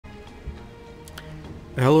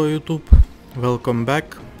Hello YouTube, welcome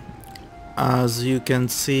back. As you can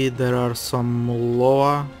see, there are some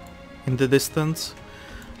LOA in the distance.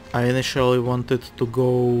 I initially wanted to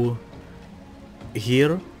go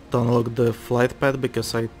here to unlock the flight pad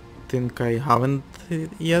because I think I haven't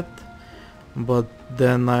yet, but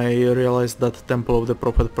then I realized that Temple of the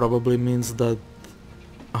Prophet probably means that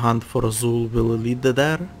hunt for Zul will lead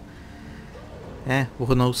there.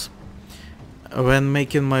 Who knows. When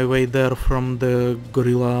making my way there from the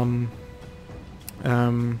gorilla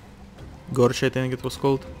Gorge, I think it was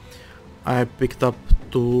called, I picked up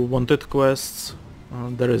 2 wanted quests.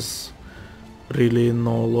 There is really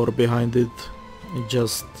no lore behind it. You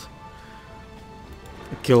just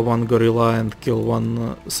kill 1 gorilla and kill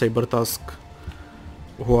 1 saber tusk,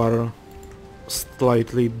 who are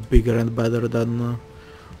slightly bigger and better than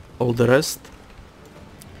all the rest.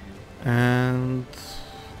 And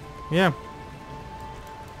yeah,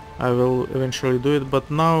 I will eventually do it,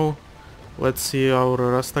 but now let's see our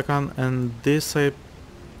Rastakan, and this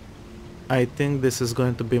I think this is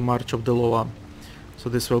going to be March of the Loa. So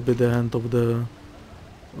this will be the end of the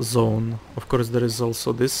zone. Of course there is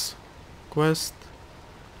also this quest,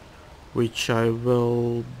 which I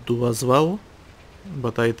will do as well,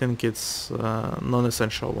 but I think it's a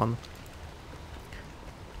non-essential one.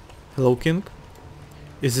 Hello King.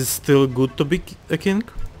 Is it still good to be a king?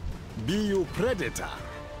 Be you predator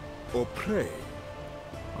or prey?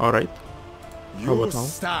 Alright. You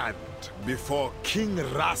stand before King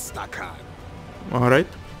Rastakan. Alright.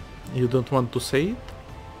 You don't want to say it?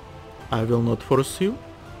 I will not force you.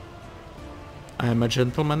 I am a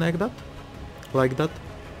gentleman like that.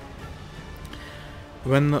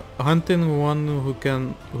 When hunting one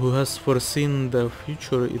who has foreseen the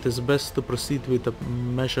future, it is best to proceed with a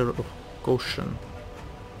measure of caution.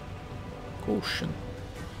 Caution.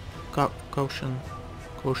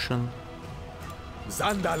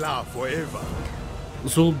 Zandala forever.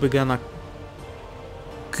 Zul began a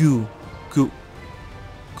coup.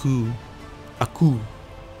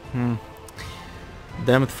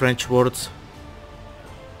 Damned French words.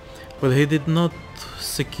 But he did not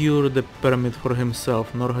secure the permit for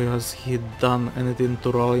himself, nor has he done anything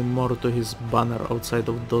to rally more to his banner outside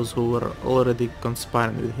of those who were already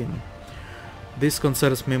conspiring with him. This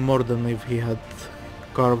concerns me more than if he had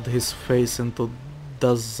carved his face into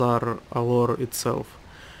Atal'Dazar itself.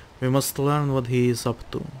 We must learn what he is up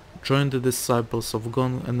to. Join the disciples of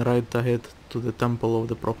Gon and ride ahead to the Temple of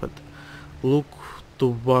the Prophet. Look to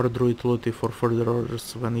War Druid Loti for further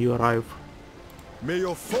orders when you arrive. May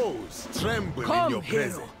your foes tremble in your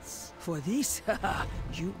presence. For this,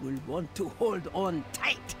 you will want to hold on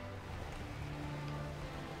tight.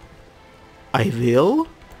 I will,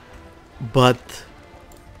 but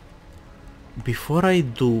before I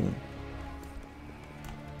do,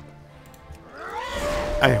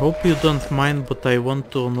 I hope you don't mind, but I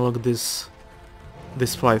want to unlock this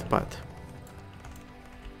flight path.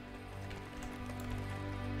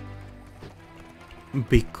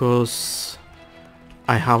 Because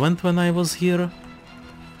I haven't when I was here,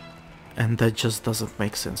 and that just doesn't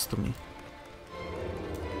make sense to me.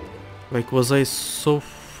 Like, was I so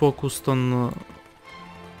focused on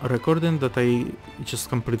recording that I just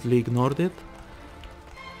completely ignored it?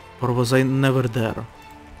 Or was I never there?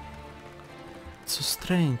 It's so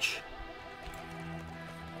strange.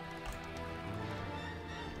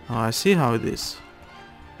 Oh, I see how it is.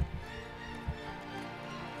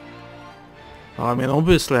 Well, I mean,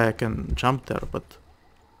 obviously I can jump there, but...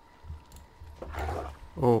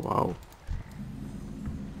 Oh, wow.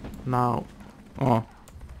 Now... Oh.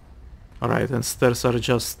 Alright, and stairs are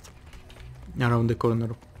just around the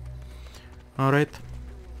corner. Alright.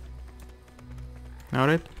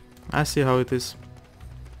 Alright. I see how it is.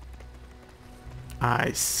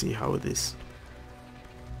 I see how it is.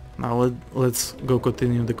 Now let's go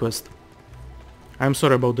continue the quest. I'm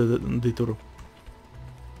sorry about the detour.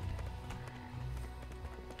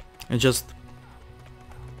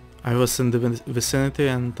 I was in the vicinity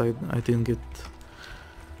and I think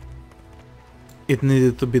it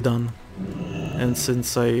needed to be done. And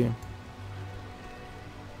since I'm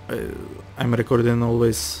recording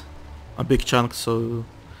always a big chunk, so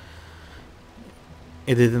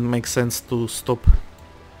it didn't make sense to stop.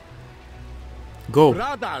 Go!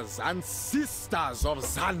 Brothers and sisters of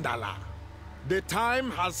Zandala, the time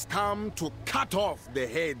has come to cut off the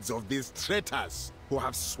heads of these traitors who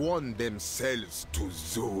have sworn themselves to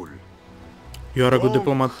Zul. You are a good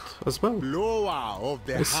diplomat as well. Loa of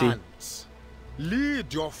the hands,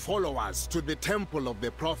 lead your followers to the Temple of the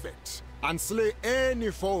Prophet and slay any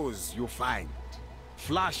foes you find.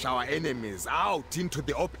 Flush our enemies out into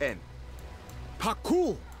the open.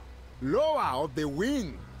 Paku, Loa of the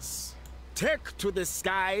Wings. Take to the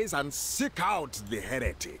skies and seek out the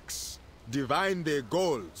heretics. Divine their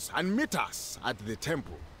goals and meet us at the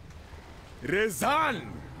temple.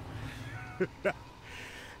 Rezan!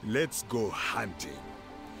 Let's go hunting.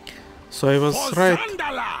 So I was right.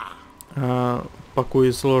 Zandala! Paku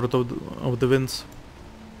is Lord of the Winds.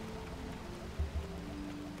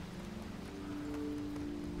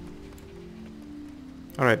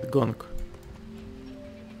 Alright, Gong.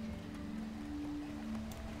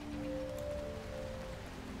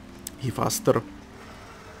 He faster.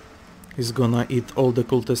 He's gonna eat all the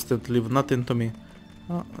cultists that leave nothing to me.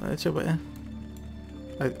 Oh, I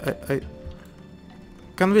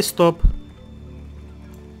can we stop?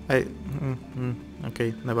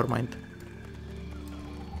 Okay, never mind.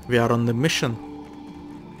 We are on the mission.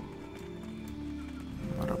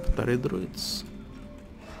 Raptari druids.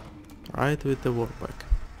 Right with the warpack.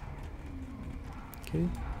 Okay.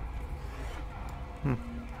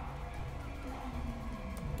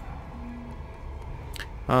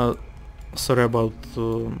 Sorry about...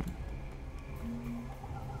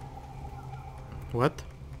 What?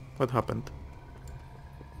 What happened?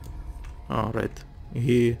 Oh, right.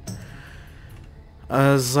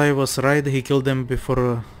 As I was right, he killed them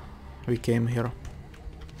before we came here.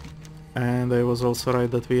 And I was also right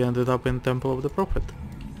that we ended up in Temple of the Prophet.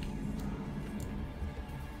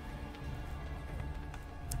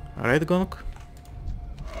 Alright, Gonk?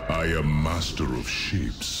 I am Master of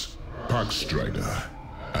Shapes, Packstrider,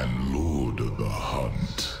 and Lord of the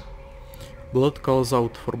Hunt. Blood calls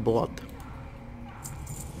out for blood.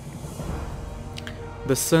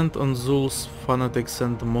 Descend on Zul's fanatics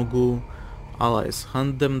and Mogu allies.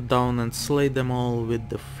 Hunt them down and slay them all with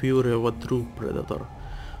the fury of a true predator.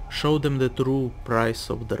 Show them the true price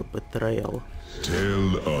of their betrayal.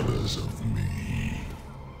 Tell others of me.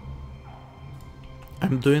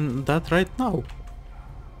 I'm doing that right now.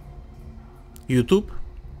 YouTube,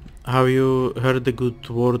 have you heard a good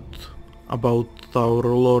word about our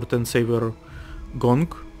Lord and Savior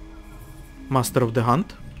Gong, Master of the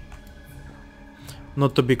Hunt?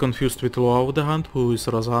 Not to be confused with Loa of the Hunt, who is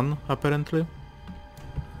Razan, apparently.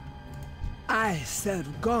 I serve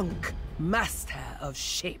Gonk, Master of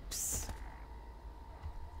Shapes.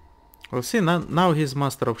 Well, see, now he's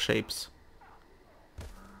Master of Shapes.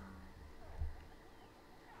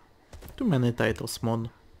 Too many titles, mod.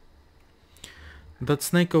 That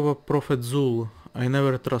snake of a Prophet Zul, I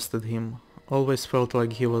never trusted him. Always felt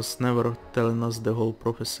like he was never telling us the whole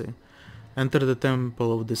prophecy. Enter the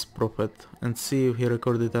temple of this prophet and see if he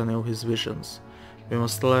recorded any of his visions. We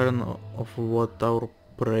must learn of what our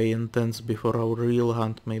prey intends before our real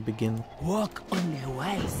hunt may begin. Walk on the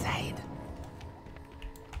wild side.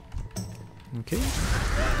 Okay.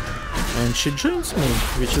 And she joins me,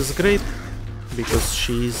 which is great, because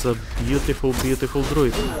she is a beautiful, beautiful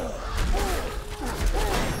druid.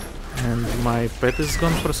 And my pet is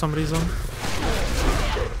gone for some reason.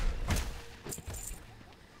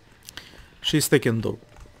 She's taken though.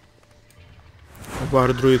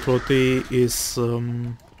 War druid Loti is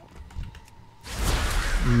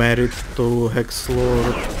married to Hex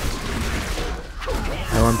Lord.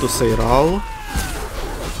 I want to say Ral.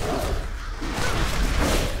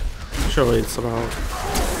 Surely it's Ral.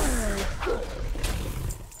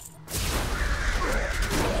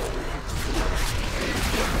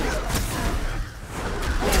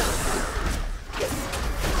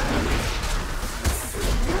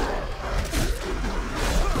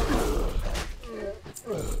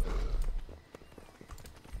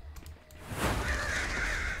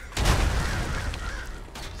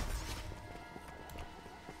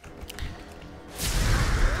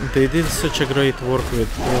 They did such a great work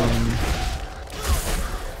with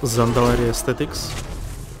Zandalari aesthetics.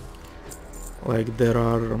 Like there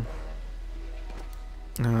are...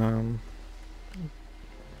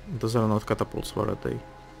 those are not catapults, what are they?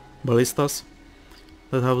 Ballistas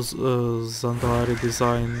that have Zandalari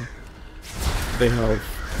design. They have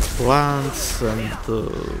plants and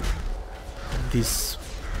these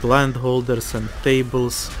plant holders and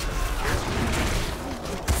tables.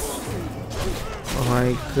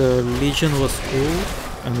 Like Legion was cool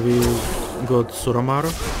and we got Suramar,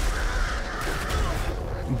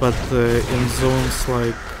 but in zones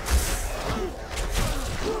like,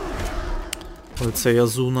 let's say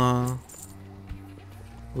Azuna,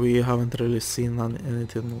 we haven't really seen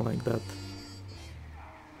anything like that.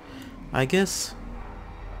 I guess,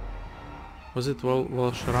 was it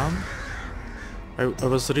Valsharan? I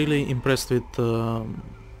was really impressed with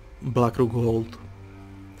Blackrook Hold.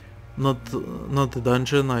 Not the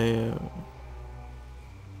dungeon, I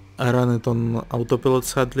ran it on autopilot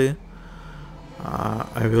sadly.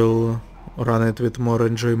 I will run it with more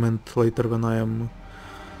enjoyment later when I am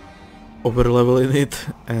over leveling it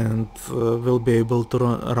and will be able to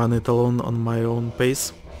run it alone on my own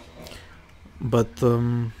pace. But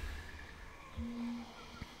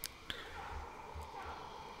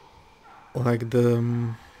like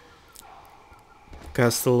the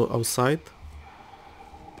castle outside,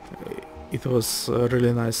 it was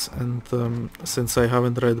really nice, and since I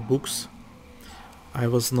haven't read books, I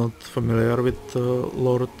was not familiar with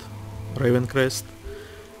Lord Ravencrest,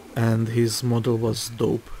 and his model was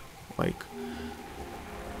dope. Like,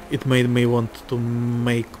 it made me want to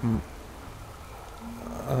make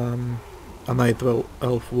a night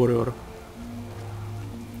elf warrior.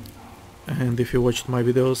 And if you watched my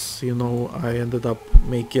videos, you know I ended up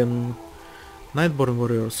making Nightborn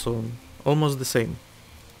warrior, so almost the same,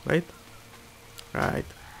 right? Right.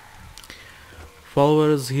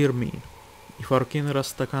 Followers, hear me. If our king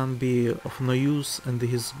Rasta can be of no use and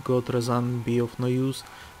his god Razan be of no use,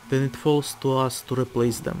 then it falls to us to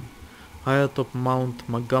replace them. High atop Mount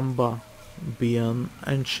Magamba be an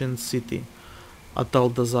ancient city,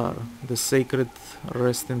 Atal'Dazar, the sacred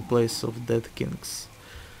resting place of dead kings.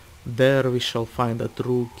 There we shall find a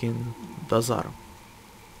true King Dazar.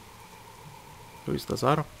 Who is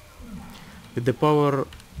Dazar? With the power...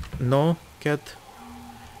 No, cat.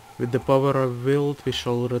 With the power of will, we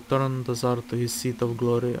shall return Dazar to his seat of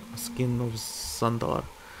glory as King of Zandalar.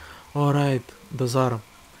 Alright, Dazar.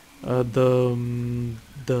 The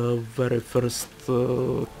very first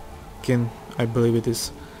king, I believe it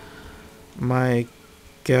is. My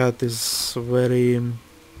cat is very...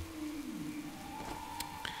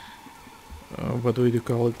 what do you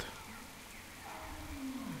call it?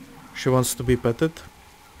 She wants to be petted.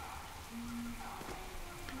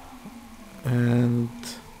 And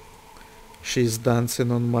she's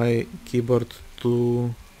dancing on my keyboard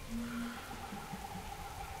to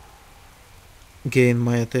gain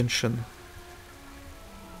my attention.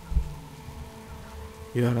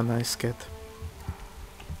 You are a nice cat.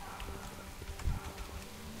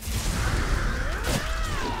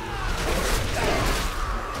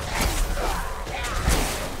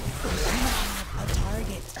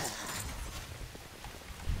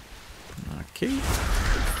 Okay.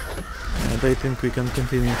 And I think we can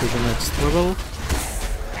continue to the next level.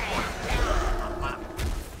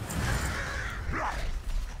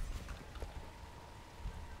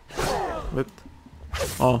 What?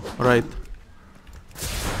 Oh, right.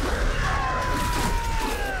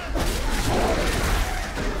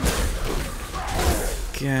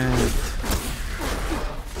 Cat.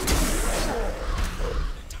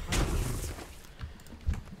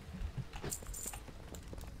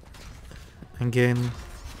 Again,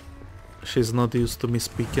 she's not used to me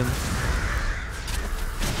speaking.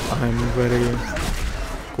 I'm very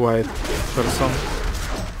quiet person.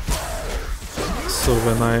 So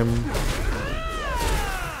when I'm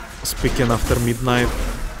speaking after midnight,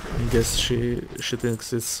 I guess she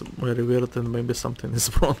thinks it's very weird and maybe something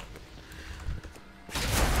is wrong.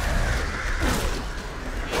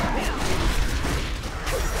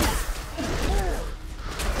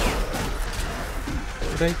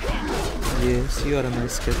 Right? Yes, you are a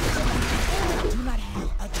nice cat. Do not have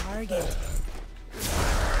a target.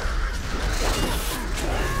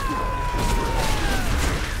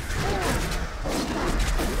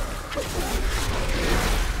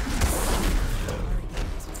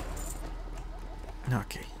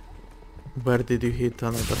 Okay. Where did you hit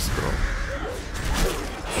another scroll?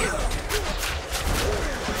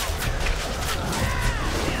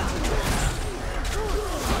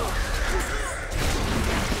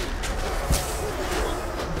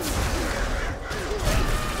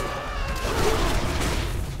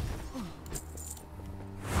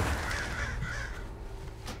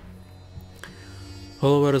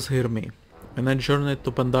 Followers, hear me. When I journeyed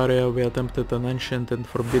to Pandaria, we attempted an ancient and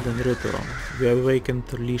forbidden ritual. We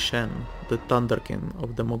awakened Li Shen, the Thunder King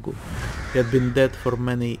of the Mogu. He had been dead for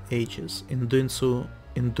many ages. In doing so,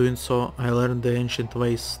 I learned the ancient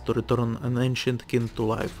ways to return an ancient king to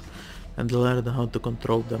life, and learned how to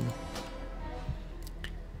control them.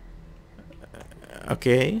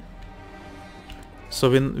 Okay. So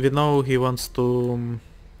we know he wants to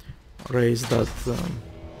raise that...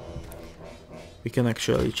 we can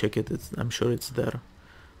actually check it, I'm sure it's there.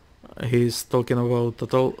 He's talking about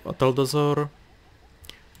Atal'Dazar,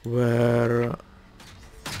 where...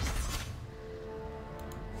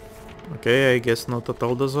 Okay, I guess not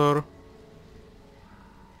Atal'Dazar.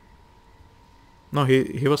 No,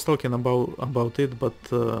 he was talking about it, but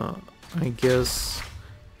I guess...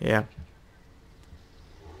 yeah.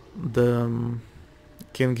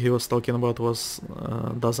 king he was talking about was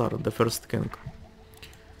Dazar, the first king.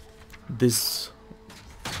 This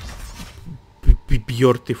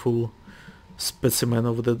beautiful specimen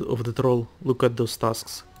of the troll. Look at those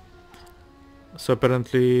tusks. So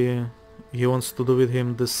apparently he wants to do with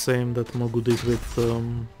him the same that Mogu did with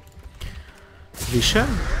Vishen,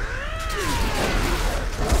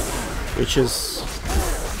 which is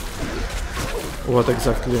what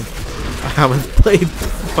exactly? I haven't played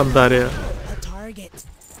Pandaria.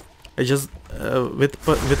 I just with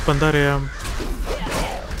Pandaria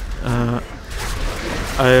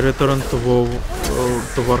I returned to WoW,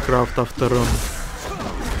 to Warcraft after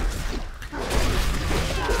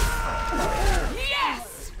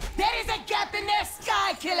Yes! There is a gap in their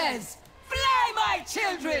sky killers! Fly, my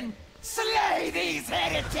children! Slay these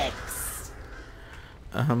heretics!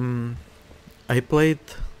 I played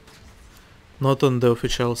not on the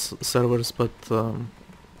official servers, but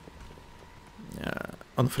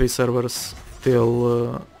on free servers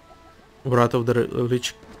till Wrath of the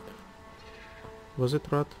Lich. Was it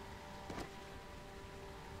Wrath?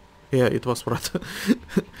 Yeah, it was Wrath.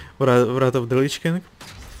 Wrath of the Lich King.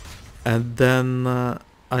 And then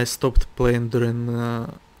I stopped playing during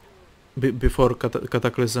before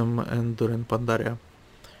Cataclysm and during Pandaria.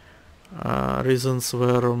 Reasons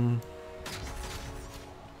were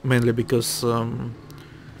mainly because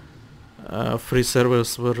free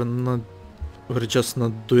servers were just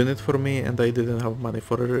not doing it for me, and I didn't have money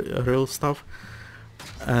for real stuff.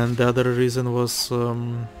 And the other reason was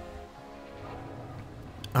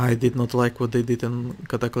I did not like what they did in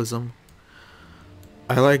Cataclysm.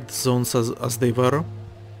 I liked zones as they were.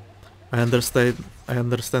 I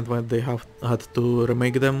understand why they had to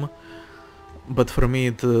remake them, but for me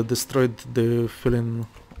it destroyed the feeling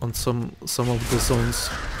on some of the zones.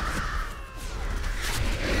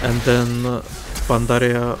 And then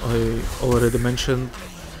Pandaria, I already mentioned,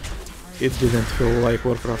 it didn't feel like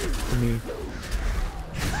Warcraft to me.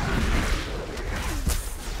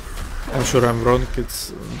 I'm sure I'm wrong,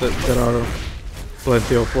 there are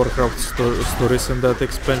plenty of Warcraft stories in that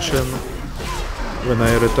expansion. When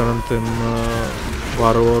I returned in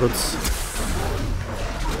Warlords,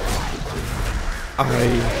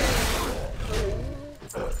 I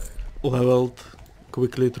leveled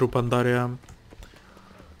quickly through Pandaria,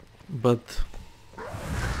 but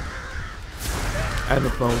I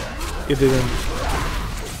don't know, it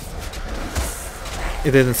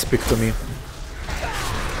didn't speak to me.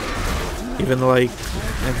 Even like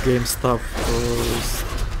endgame stuff,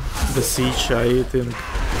 the siege, I think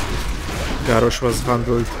Garrosh was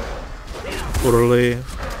handled poorly.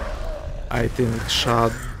 I think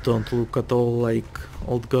Shad don't look at all like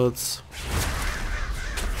old gods.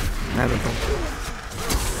 I don't know.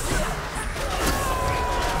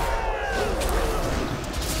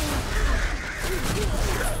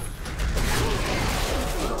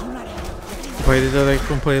 Why did I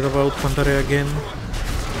complain about Pandaria again?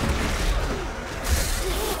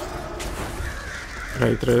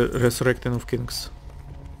 Right, resurrecting of kings.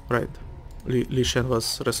 Right. Li Shen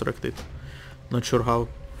was resurrected. Not sure how.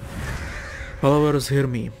 Followers, hear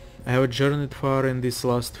me. I have journeyed far in these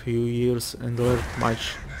last few years and learned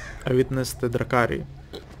much. I witnessed the Drakari,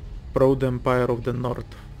 proud empire of the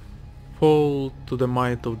north, fall to the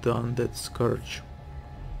might of the undead scourge.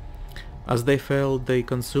 As they fell, they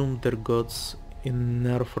consumed their gods in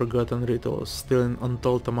ne'er-forgotten rituals, stealing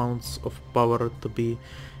untold amounts of power to be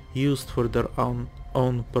used for their own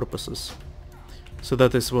purposes. So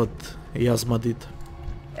that is what Yasma did.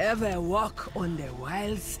 Ever walk on the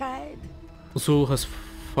wild side? Zul has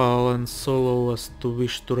fallen so low as to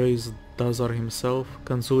wish to raise Dazar himself.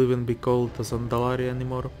 Can Zul even be called a Zandalari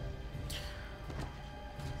anymore?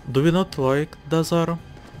 Do we not like Dazar?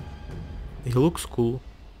 He looks cool.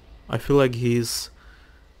 I feel like he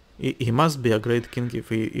must be a great king if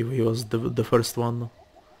he was the first one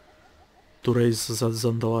to raise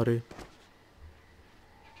Zandalari.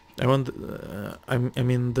 I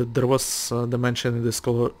mean that there was the mention in the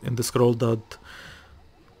scroll that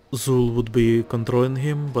Zul would be controlling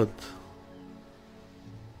him, but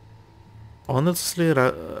honestly,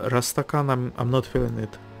 Rastakan, I'm not feeling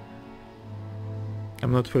it.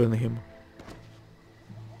 I'm not feeling him.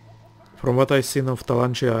 From what I've seen of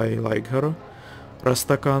Talanji, I like her.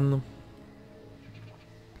 Rastakan,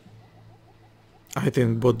 I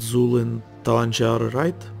think both Zul and Talanji are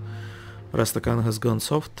right. Rastakan has gone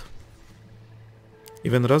soft.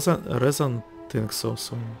 Even Rezan thinks so.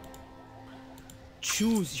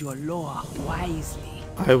 Choose your Loa wisely.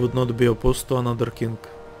 I would not be opposed to another king.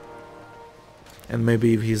 And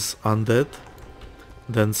maybe if he's undead,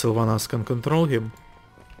 then Sylvanas can control him.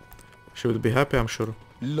 She would be happy, I'm sure.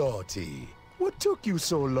 Lottie, What took you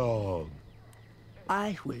so long?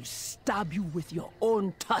 I will stab you with your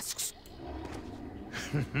own tusks.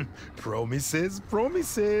 Promises,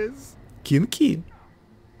 promises. Kinky.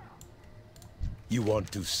 You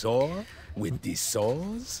want to soar with the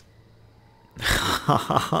saws?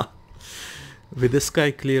 With the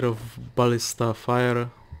sky clear of ballista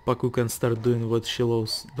fire, Paku can start doing what she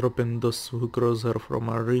loves, dropping those who cross her from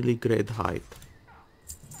a really great height.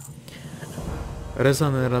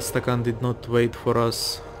 Rezan and Rastakhan did not wait for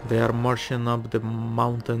us. They are marching up the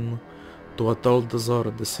mountain to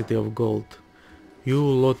Atal'Dazar, the city of gold. You,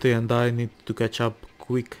 Lottie and I need to catch up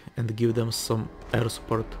quick and give them some air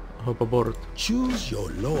support. Hop aboard. Choose your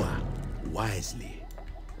Loa wisely.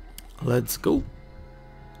 Let's go.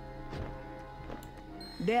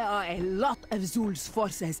 There are a lot of Zul's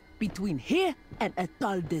forces between here and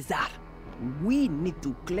Atal'Dazar. We need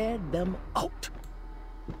to clear them out.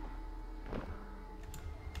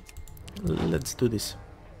 Let's do this.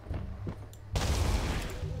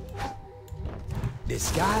 The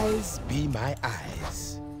skies be my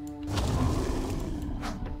eyes.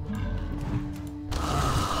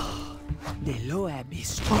 The Loa be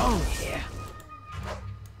strong here.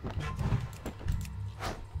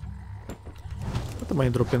 What am I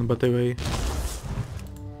dropping by the way?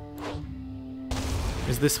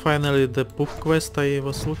 Is this finally the poop quest I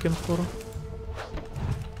was looking for?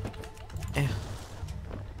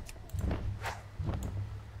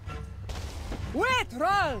 Wait,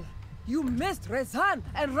 Ral! You missed Rezan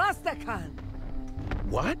and Rastakhan.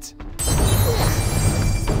 What?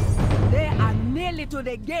 They are nearly to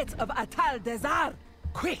the gates of Atal'Dazar.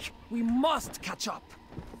 Quick, we must catch up.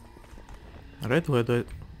 Right, where do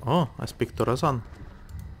I... Oh, I speak to Razan.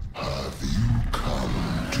 Have you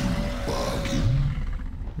come to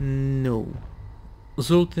bargain? No.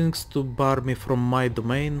 Zul thinks to bar me from my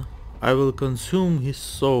domain. I will consume his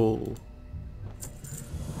soul.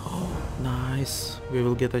 Oh, nice. We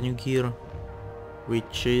will get a new gear.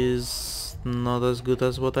 Which is not as good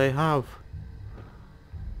as what I have.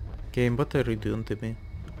 Game, what are you doing to me?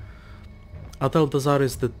 Atal'Dazar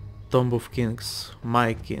is the Tomb of Kings,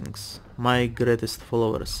 my greatest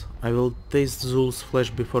followers. I will taste Zul's flesh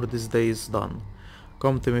before this day is done.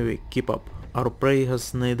 Come to me, keep up. Our prey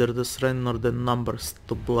has neither the strength nor the numbers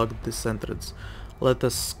to block this entrance. Let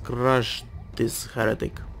us crush this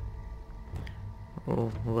heretic.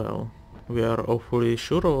 Oh, well, we are awfully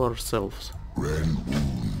sure of ourselves. Rend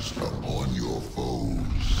wounds upon your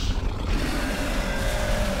foes.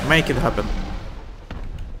 Make it happen.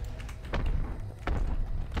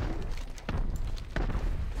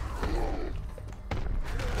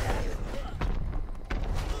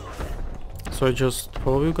 So I just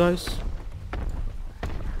follow you guys?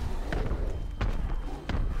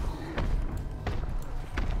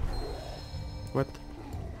 What?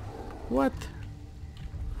 What?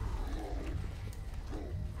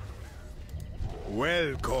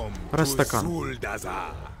 Welcome Rastakhan. to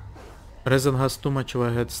Atal'Dazar. Rezan has too much of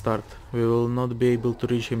a head start. We will not be able to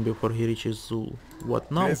reach him before he reaches Zul.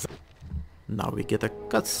 What now? Now we get a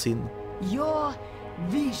cutscene. Your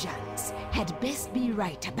visions had best be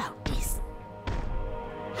right about this.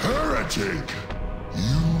 Heretic!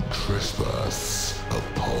 You trespass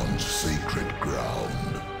upon sacred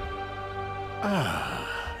ground.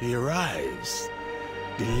 He arrives.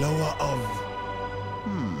 The lower of...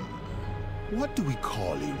 What do we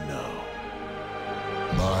call him now?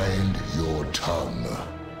 Mind your tongue,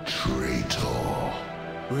 traitor.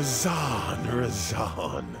 Razan.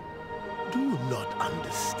 Do you not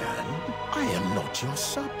understand? I am not your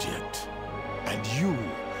subject. And you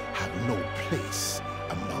have no place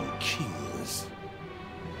among kings.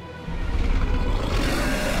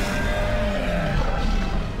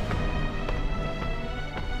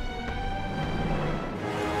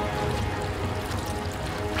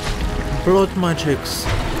 Blood magics.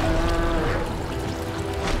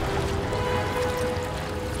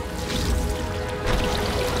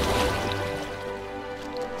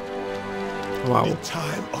 Wow. The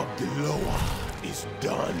time of the Loa is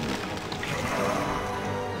done.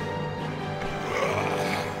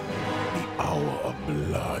 The hour of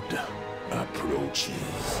blood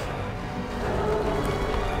approaches.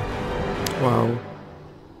 Wow.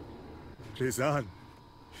 Razan,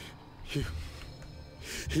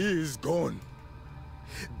 he is gone.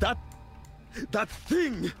 That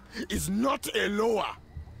thing is not a Loa.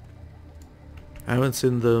 I haven't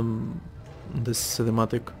seen this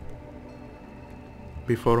cinematic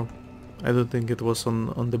before. I don't think it was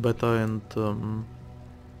on the beta, and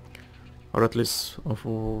or at least of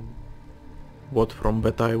what from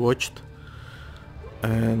beta I watched,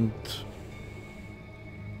 and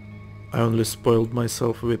I only spoiled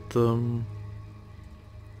myself with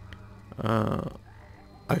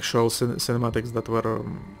actual cinematics that were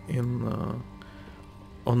in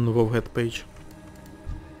on the WoWhead page.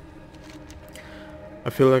 I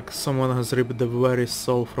feel like someone has ripped the very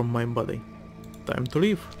soul from my body. Time to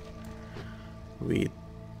leave.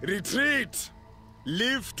 Retreat!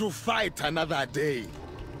 Live to fight another day.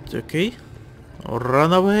 Okay.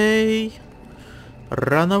 Run away!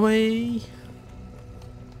 Run away!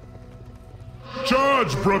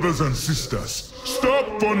 Charge, brothers and sisters!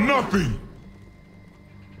 Stop for nothing!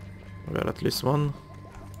 Well, at least one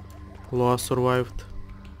Loa survived.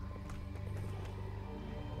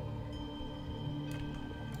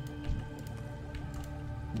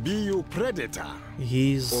 Be you predator.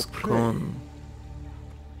 He's Or prey. gone.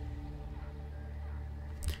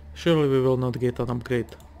 Surely we will not get an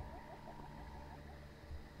upgrade.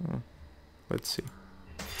 Let's see.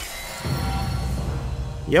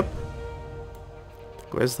 Yep. The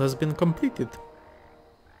quest has been completed.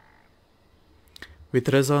 With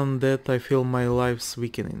Reza undead, I feel my life's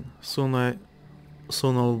weakening. Soon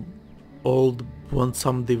old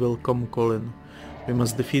Bonsam will come calling. We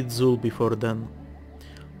must defeat Zul before then.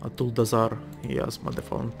 Atal'Dazar, Yasma, the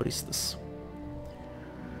fallen priestess.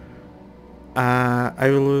 I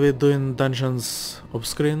will be doing dungeons off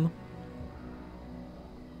screen.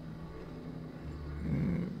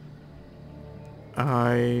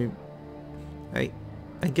 I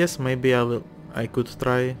guess maybe I could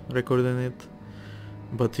try recording it,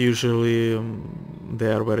 but usually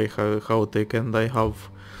they are very chaotic, and I have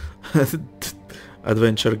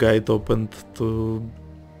adventure guide opened to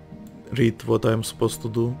read what I'm supposed to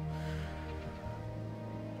do.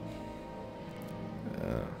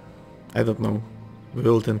 I don't know. We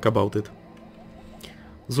will think about it.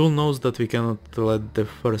 Zul knows that we cannot let the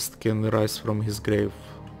first king rise from his grave.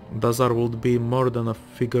 Dazar would be more than a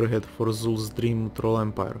figurehead for Zul's dream troll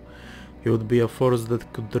empire. He would be a force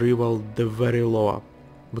that could rival the very Loa.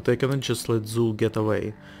 But I cannot just let Zul get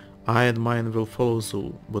away. I and mine will follow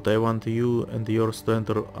Zul, but I want you and yours to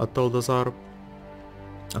enter Atal'Dazar.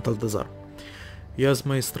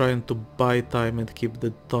 Yasma is trying to buy time and keep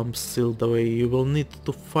the tombs sealed away. You will need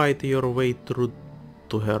to fight your way through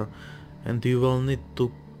to her, and you will need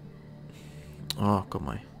to... Oh, come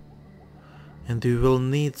on. And you will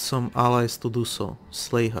need some allies to do so.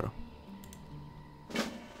 Slay her.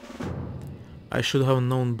 I should have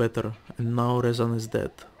known better, and now Rezan is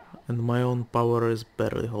dead, and my own power is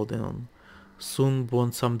barely holding on. Soon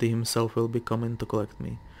Bwonsamdi himself will be coming to collect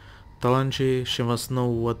me. Talanji, she must know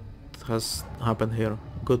what has happened here.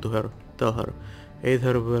 Go to her, tell her, aid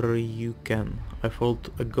her where you can. I fought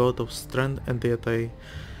a god of strength, and yet I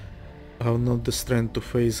have not the strength to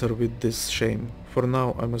face her with this shame. For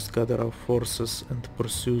now, I must gather our forces and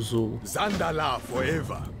pursue Zul. Zandala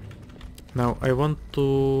forever. Now, I want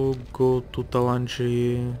to go to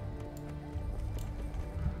Talanji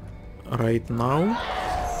right now.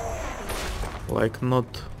 Like,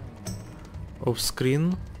 not off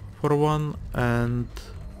screen for one, and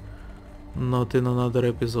not in another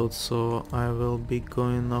episode, so I will be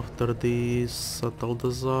going after this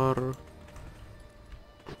Atal'Dazar.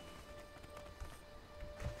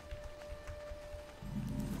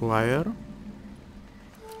 Flyer,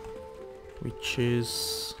 which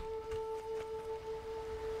is...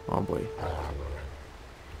 oh boy.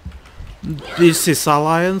 This is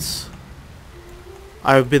Alliance.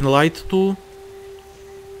 I've been lied to.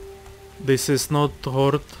 This is not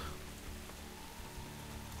Horde.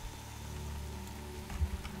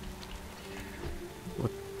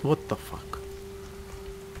 What the fuck?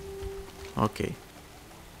 Okay.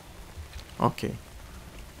 Okay.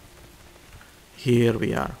 Here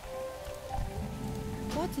we are.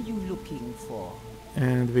 What are you looking for?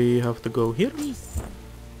 And we have to go here. Peace.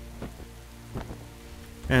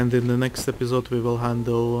 And in the next episode we will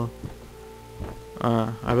handle...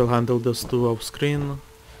 I will handle those two off screen.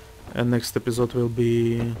 And next episode will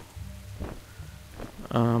be...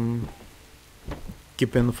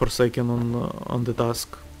 keeping Forsaken on the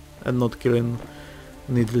task. And not killing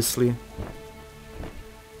needlessly.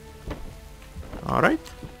 Alright.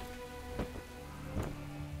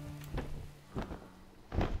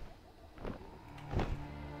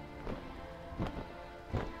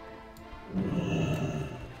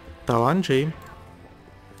 Talanji.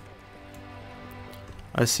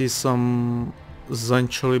 I see some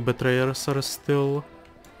Zancholi betrayers are still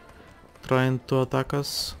trying to attack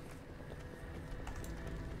us.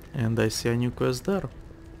 And I see a new quest there.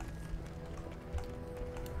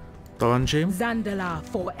 Talanji. Zandala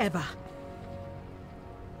forever.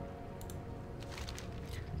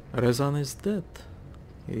 Rezan is dead.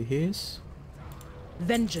 He is.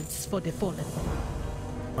 Vengeance for the fallen.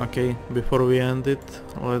 Okay, before we end it,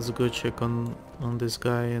 let's go check on this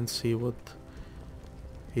guy and see what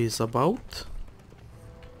he's about.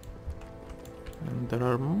 And there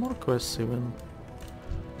are more quests even.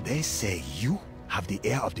 They say you have the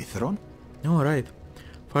heir of the throne? Alright.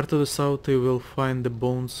 Far to the south you will find the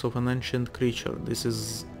bones of an ancient creature. This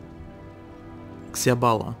is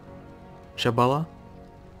Xiabala. Xiabala?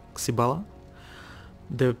 Xibala?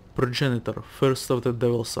 The progenitor, first of the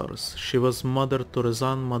Devilsars. She was mother to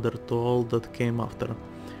Rezan, mother to all that came after.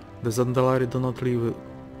 The Zandalari do not live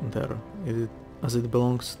there, as it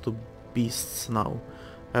belongs to beasts now.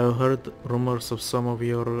 I have heard rumors of some of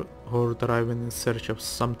your horde arriving in search of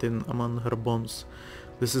something among her bones.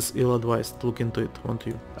 This is ill-advised. Look into it, won't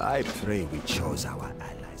you? I pray we chose our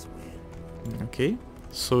allies well. Okay,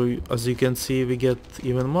 so as you can see we get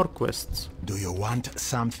even more quests. Do you want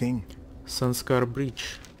something? Sanskar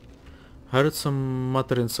Breach. Heard some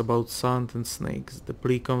mutterings about sand and snakes. The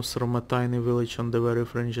plea comes from a tiny village on the very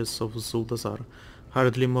fringes of Atal'Dazar.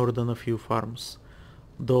 Hardly more than a few farms.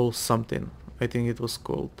 Dol something, I think it was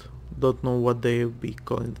called. Don't know what they'll be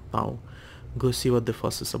calling it now. Go see what the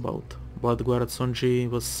fuss is about. Bloodguard Sonji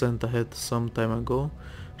was sent ahead some time ago.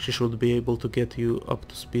 She should be able to get you up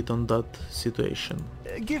to speed on that situation.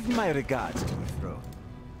 Give my regards to her throne.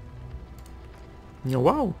 Oh,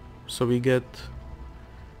 wow! So we get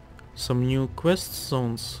some new quest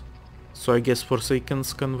zones. So I guess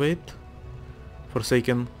Forsakens can wait.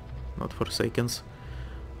 Forsaken, not Forsakens.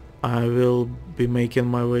 I will be making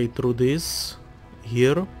my way through this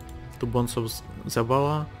here to Bones of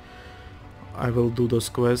Zavala. I will do those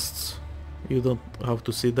quests. You don't have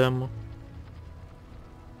to see them.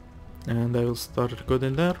 And I will start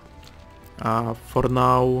recording there. For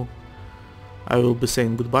now I will be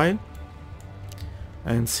saying goodbye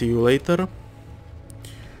and see you later.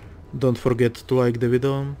 Don't forget to like the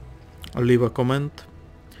video, leave a comment,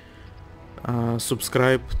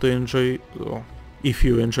 subscribe to enjoy, if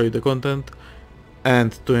you enjoy the content,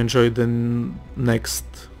 and to enjoy the next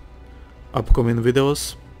upcoming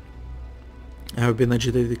videos. I have been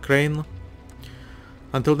Agitated Crane.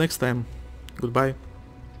 Until next time, goodbye.